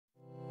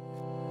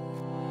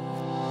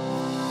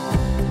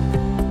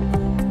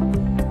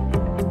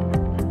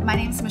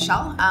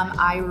Michelle.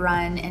 I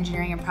run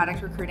engineering and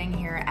product recruiting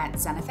here at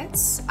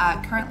Zenefits.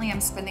 Currently,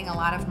 I'm spending a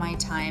lot of my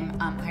time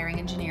hiring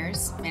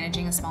engineers,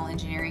 managing a small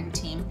engineering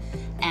team,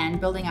 and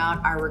building out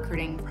our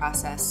recruiting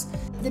process.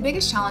 The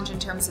biggest challenge in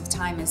terms of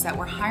time is that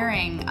we're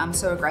hiring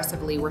so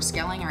aggressively. We're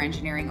scaling our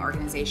engineering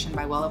organization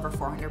by well over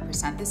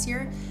 400% this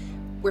year.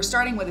 We're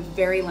starting with a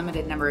very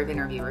limited number of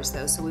interviewers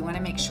though, so we want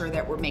to make sure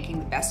that we're making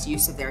the best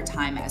use of their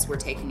time as we're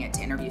taking it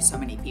to interview so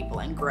many people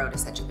and grow to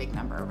such a big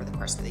number over the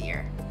course of the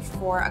year.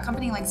 For a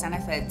company like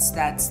Zenefits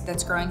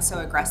that's growing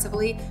so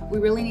aggressively, we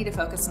really need to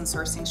focus on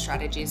sourcing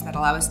strategies that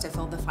allow us to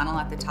fill the funnel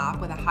at the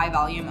top with a high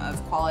volume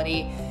of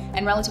quality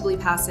and relatively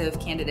passive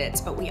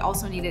candidates, but we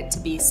also need it to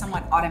be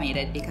somewhat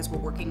automated because we're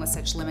working with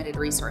such limited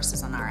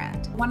resources on our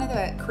end. One of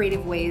the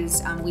creative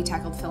ways we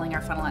tackled filling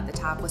our funnel at the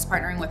top was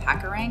partnering with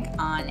HackerRank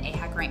on a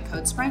HackerRank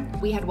CodeSprint.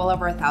 We had well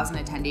over 1,000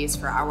 attendees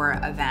for our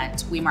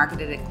event. We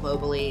marketed it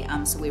globally,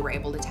 so we were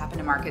able to tap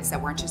into markets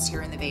that weren't just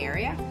here in the Bay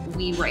Area.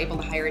 We were able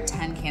to hire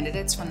 10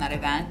 candidates from that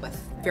event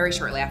very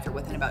shortly after,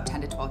 within about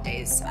 10 to 12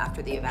 days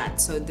after the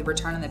event. So the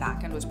return on the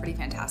back end was pretty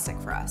fantastic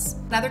for us.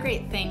 Another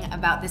great thing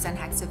about the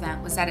Zenefits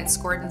event was that it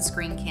scored and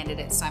screened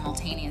candidates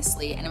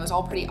simultaneously, and it was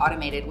all pretty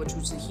automated, which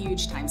was a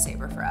huge time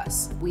saver for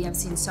us. We have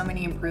seen so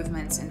many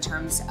improvements in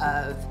terms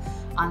of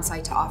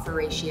on-site to offer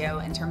ratio,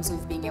 in terms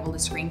of being able to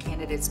screen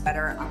candidates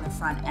better on the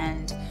front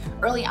end.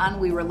 Early on,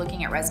 we were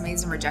looking at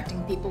resumes and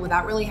rejecting people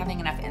without really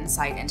having enough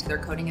insight into their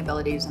coding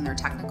abilities and their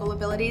technical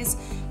abilities,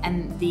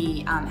 and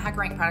the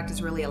HackerRank product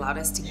has really allowed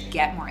us to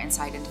get more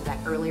insight into that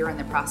earlier in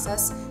the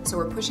process. So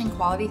we're pushing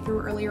quality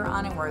through earlier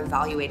on, and we're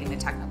evaluating the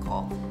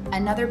technical.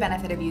 Another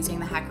benefit of using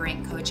the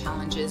HackerRank Code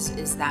Challenges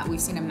is that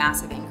we've seen a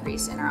massive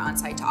increase in our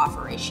on-site to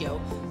offer ratio.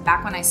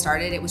 Back when I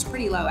started, it was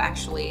pretty low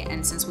actually,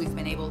 and since we've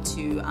been able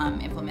to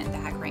implement the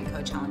HackerRank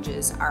Code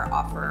Challenges, our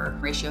offer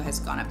ratio has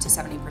gone up to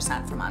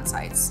 70% from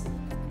on-sites.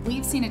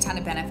 We've seen a ton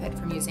of benefit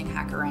from using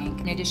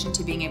HackerRank. In addition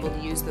to being able to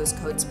use those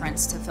code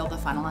sprints to fill the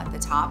funnel at the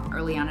top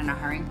early on in our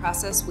hiring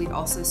process, we've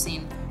also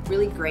seen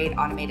really great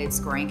automated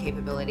scoring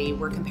capability.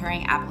 We're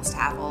comparing apples to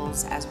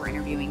apples as we're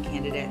interviewing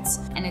candidates,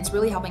 and it's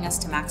really helping us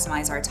to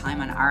maximize our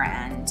time on our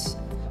end.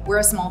 We're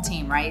a small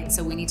team, right?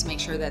 So we need to make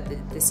sure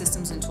that the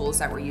systems and tools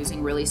that we're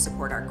using really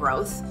support our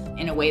growth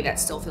in a way that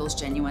still feels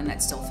genuine,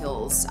 that still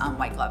feels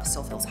white glove,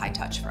 still feels high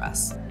touch for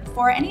us.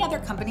 For any other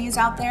companies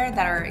out there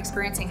that are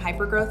experiencing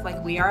hypergrowth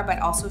like we are, but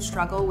also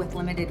struggle with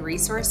limited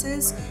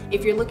resources,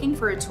 if you're looking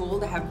for a tool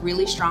to have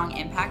really strong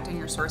impact on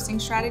your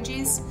sourcing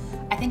strategies,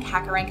 I think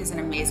HackerRank is an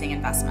amazing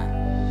investment.